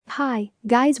Hi,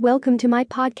 guys, welcome to my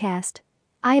podcast.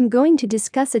 I am going to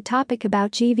discuss a topic about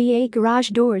GVA garage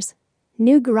doors.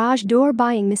 New garage door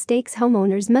buying mistakes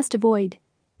homeowners must avoid.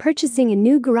 Purchasing a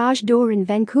new garage door in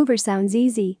Vancouver sounds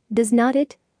easy, does not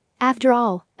it? After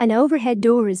all, an overhead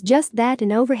door is just that,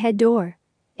 an overhead door.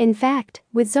 In fact,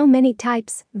 with so many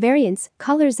types, variants,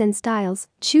 colors and styles,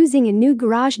 choosing a new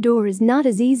garage door is not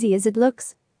as easy as it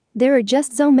looks. There are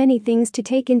just so many things to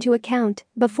take into account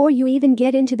before you even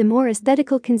get into the more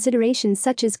aesthetical considerations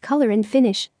such as color and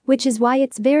finish, which is why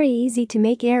it's very easy to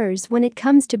make errors when it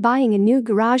comes to buying a new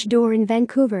garage door in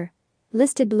Vancouver.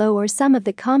 Listed below are some of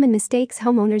the common mistakes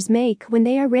homeowners make when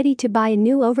they are ready to buy a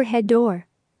new overhead door.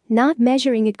 Not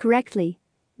measuring it correctly.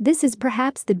 This is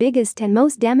perhaps the biggest and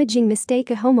most damaging mistake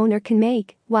a homeowner can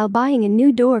make while buying a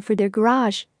new door for their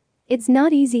garage. It's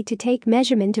not easy to take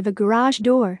measurement of a garage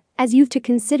door, as you've to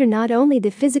consider not only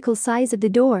the physical size of the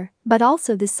door, but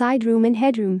also the side room and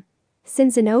headroom.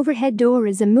 Since an overhead door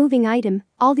is a moving item,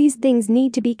 all these things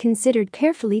need to be considered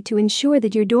carefully to ensure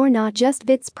that your door not just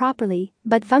fits properly,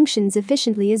 but functions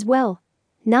efficiently as well.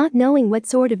 Not knowing what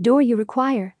sort of door you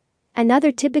require.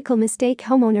 Another typical mistake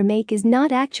homeowners make is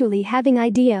not actually having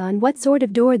idea on what sort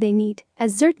of door they need,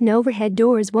 as certain overhead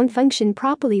doors won't function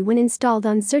properly when installed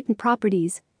on certain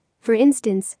properties. For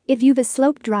instance, if you've a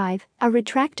sloped drive, a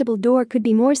retractable door could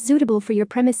be more suitable for your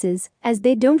premises, as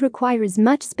they don't require as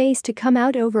much space to come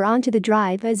out over onto the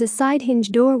drive as a side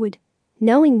hinge door would.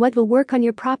 Knowing what will work on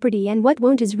your property and what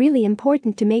won't is really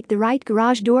important to make the right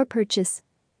garage door purchase.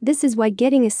 This is why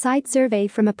getting a site survey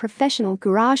from a professional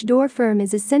garage door firm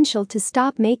is essential to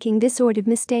stop making this sort of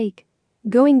mistake.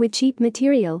 Going with cheap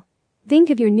material. Think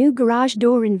of your new garage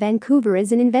door in Vancouver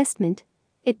as an investment.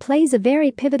 It plays a very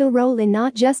pivotal role in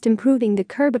not just improving the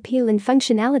curb appeal and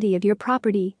functionality of your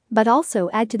property, but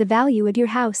also add to the value of your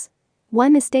house.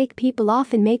 One mistake people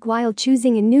often make while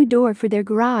choosing a new door for their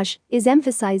garage is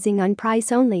emphasizing on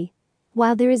price only.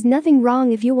 While there is nothing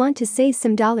wrong if you want to save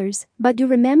some dollars, but do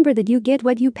remember that you get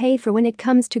what you pay for when it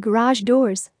comes to garage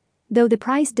doors. Though the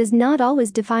price does not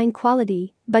always define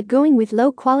quality, but going with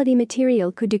low quality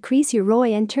material could decrease your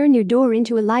ROI and turn your door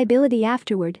into a liability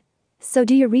afterward. So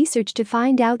do your research to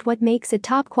find out what makes a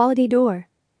top quality door.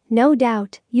 No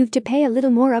doubt, you've to pay a little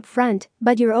more upfront,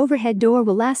 but your overhead door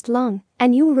will last long,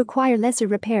 and you will require lesser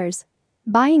repairs.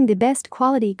 Buying the best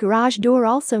quality garage door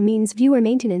also means fewer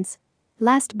maintenance.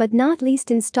 Last but not least,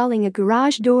 installing a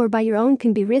garage door by your own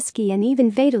can be risky and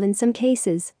even fatal in some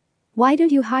cases. Why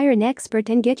don't you hire an expert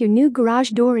and get your new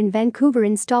garage door in Vancouver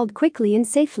installed quickly and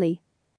safely?